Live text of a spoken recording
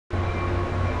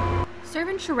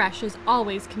Servant Suresh is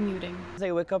always commuting.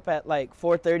 I wake up at like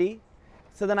 4:30,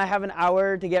 so then I have an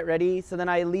hour to get ready, so then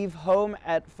I leave home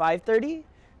at 5:30,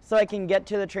 so I can get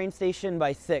to the train station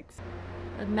by 6.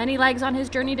 With many legs on his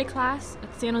journey to class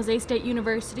at San Jose State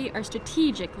University are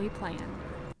strategically planned.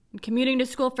 And commuting to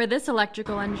school for this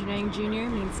electrical engineering junior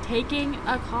means taking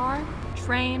a car,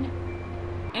 train,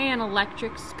 and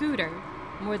electric scooter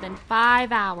more than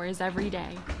 5 hours every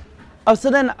day. Oh,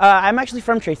 so then I'm actually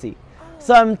from Tracy,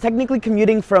 so I'm technically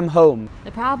commuting from home.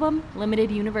 The problem?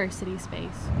 Limited university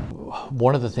space.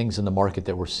 One of the things in the market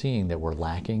that we're seeing that we're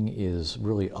lacking is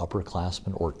really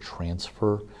upperclassmen or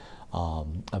transfer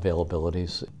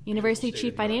availabilities. University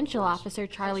Chief Financial Officer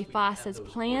Charlie Foss says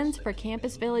plans for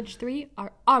Campus Village 3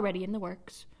 are already in the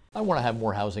works. I want to have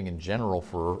more housing in general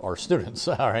for our students,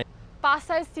 all right? Foss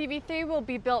says CV3 will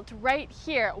be built right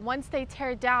here once they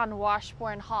tear down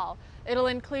Washburn Hall. It'll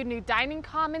include new dining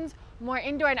commons, more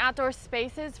indoor and outdoor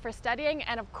spaces for studying,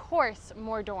 and of course,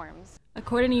 more dorms.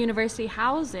 According to University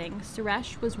Housing,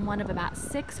 Suresh was one of about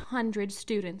 600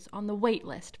 students on the wait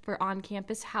list for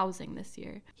on-campus housing this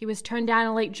year. He was turned down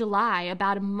in late July,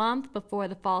 about a month before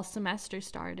the fall semester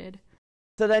started.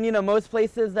 So then, most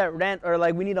places that rent are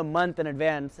like, we need a month in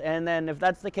advance. And then if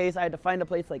that's the case, I had to find a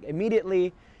place like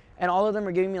immediately. And all of them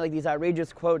are giving me like these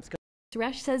outrageous quotes.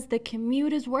 Suresh says the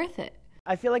commute is worth it.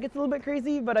 I feel like it's a little bit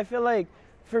crazy, but I feel like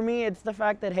for me, it's the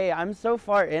fact that, hey, I'm so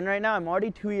far in right now. I'm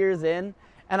already 2 years in,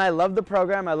 and I love the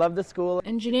program. I love the school.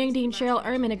 Engineering Dean Cheryl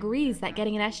Ehrman agrees that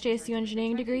getting an SJSU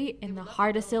engineering degree in the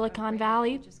heart of Silicon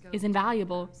Valley is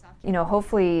invaluable.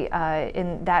 Hopefully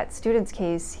in that student's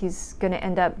case, he's going to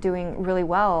end up doing really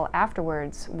well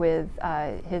afterwards with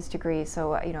his degree.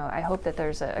 So, I hope that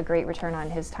there's a great return on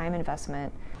his time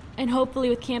investment. And hopefully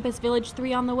with Campus Village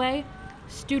 3 on the way,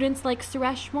 students like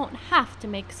Suresh won't have to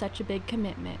make such a big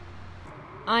commitment.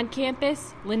 On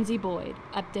campus, Lindsay Boyd,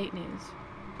 Update News.